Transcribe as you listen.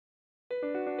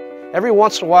Every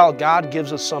once in a while, God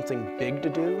gives us something big to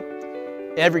do.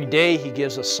 Every day, He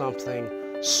gives us something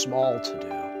small to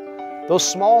do. Those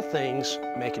small things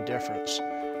make a difference.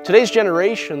 Today's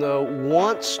generation, though,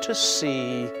 wants to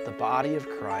see the body of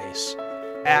Christ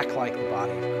act like the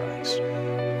body of Christ.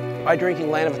 By drinking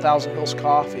Land of a Thousand Hills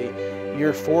coffee,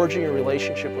 you're forging a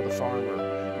relationship with a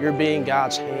farmer. You're being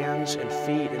God's hands and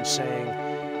feet and saying,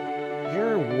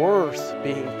 you're worth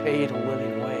being paid a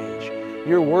living wage.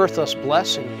 You're worth us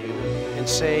blessing you and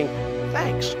saying,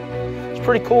 thanks. It's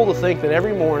pretty cool to think that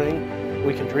every morning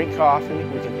we can drink coffee,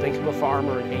 we can think of a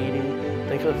farmer in Haiti,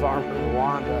 think of a farmer in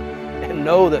Rwanda, and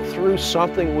know that through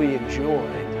something we enjoy,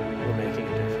 we're making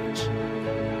a difference.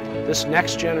 This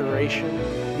next generation,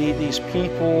 these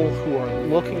people who are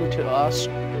looking to us,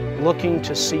 looking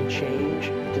to see change,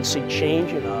 can see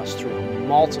change in us through a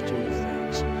multitude of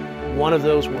things. One of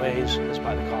those ways is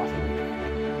by the coffee we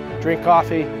drink. Drink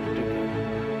coffee,